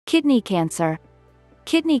Kidney cancer.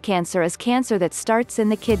 Kidney cancer is cancer that starts in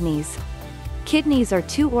the kidneys. Kidneys are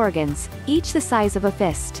two organs, each the size of a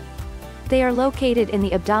fist. They are located in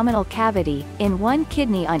the abdominal cavity, in one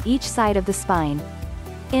kidney on each side of the spine.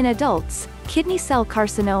 In adults, kidney cell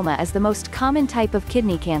carcinoma is the most common type of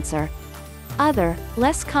kidney cancer. Other,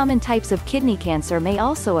 less common types of kidney cancer may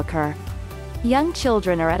also occur. Young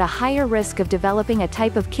children are at a higher risk of developing a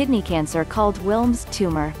type of kidney cancer called Wilms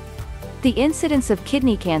tumor. The incidence of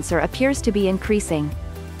kidney cancer appears to be increasing.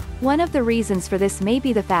 One of the reasons for this may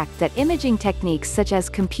be the fact that imaging techniques such as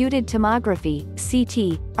computed tomography,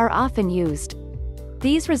 CT, are often used.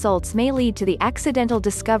 These results may lead to the accidental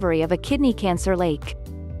discovery of a kidney cancer lake.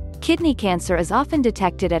 Kidney cancer is often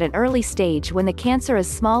detected at an early stage when the cancer is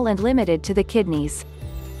small and limited to the kidneys.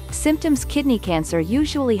 Symptoms: kidney cancer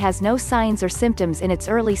usually has no signs or symptoms in its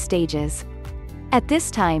early stages. At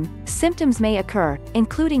this time, symptoms may occur,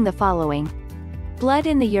 including the following: blood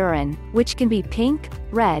in the urine, which can be pink,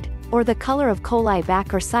 red, or the color of coli,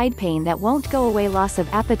 back or side pain that won't go away, loss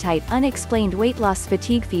of appetite, unexplained weight loss,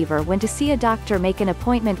 fatigue, fever. When to see a doctor: make an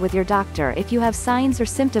appointment with your doctor if you have signs or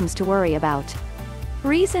symptoms to worry about.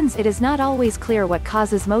 Reasons: it is not always clear what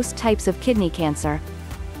causes most types of kidney cancer.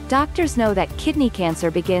 Doctors know that kidney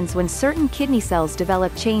cancer begins when certain kidney cells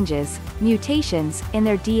develop changes, mutations, in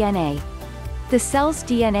their DNA. The cell's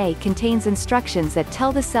DNA contains instructions that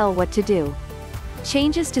tell the cell what to do.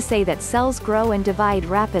 Changes to say that cells grow and divide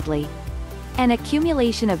rapidly. An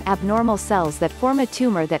accumulation of abnormal cells that form a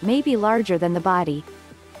tumor that may be larger than the body.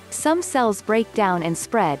 Some cells break down and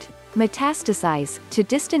spread, metastasize, to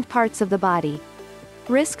distant parts of the body.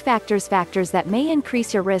 Risk factors: factors that may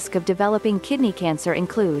increase your risk of developing kidney cancer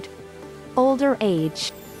include older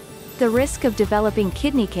age. The risk of developing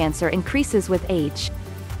kidney cancer increases with age.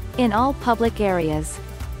 In all public areas.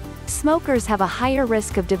 Smokers have a higher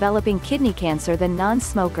risk of developing kidney cancer than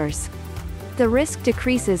non-smokers. The risk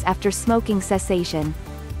decreases after smoking cessation.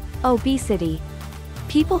 Obesity.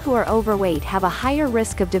 People who are overweight have a higher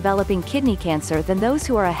risk of developing kidney cancer than those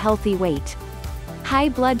who are a healthy weight. High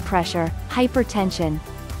blood pressure, hypertension.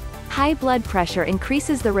 High blood pressure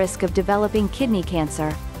increases the risk of developing kidney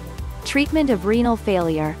cancer. Treatment of renal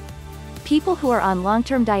failure. People who are on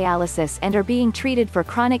long-term dialysis and are being treated for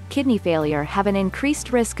chronic kidney failure have an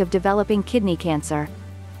increased risk of developing kidney cancer.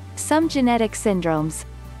 Some genetic syndromes.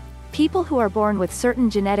 People who are born with certain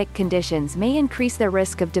genetic conditions may increase their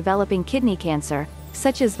risk of developing kidney cancer,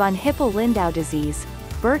 such as von Hippel-Lindau disease,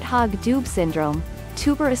 Birt-Hogg-Dubé syndrome,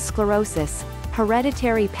 tuberous sclerosis,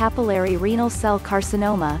 hereditary papillary renal cell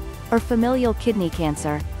carcinoma, or familial kidney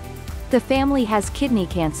cancer. The family has kidney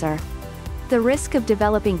cancer. The risk of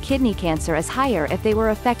developing kidney cancer is higher if they were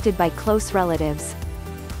affected by close relatives.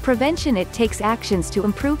 Prevention: it takes actions to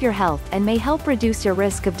improve your health and may help reduce your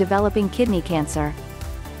risk of developing kidney cancer.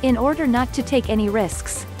 In order not to take any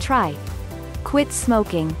risks, try. Quit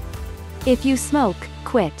smoking. If you smoke,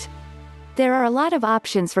 quit. There are a lot of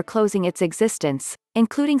options for closing its existence,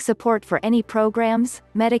 including support for any programs,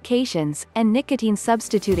 medications, and nicotine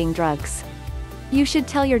substituting drugs. You should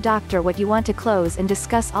tell your doctor what you want to close and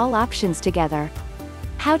discuss all options together.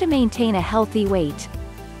 How to maintain a healthy weight.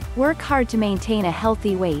 Work hard to maintain a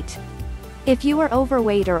healthy weight. If you are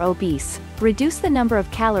overweight or obese, reduce the number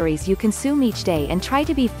of calories you consume each day and try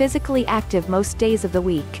to be physically active most days of the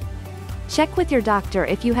week. Check with your doctor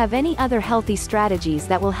if you have any other healthy strategies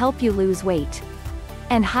that will help you lose weight.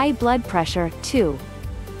 And high blood pressure, too.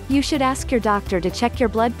 You should ask your doctor to check your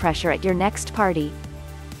blood pressure at your next party.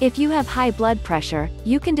 If you have high blood pressure,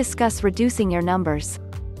 you can discuss reducing your numbers.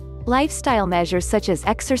 Lifestyle measures such as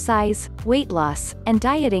exercise, weight loss, and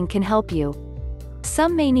dieting can help you.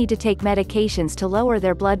 Some may need to take medications to lower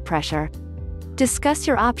their blood pressure. Discuss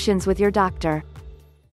your options with your doctor.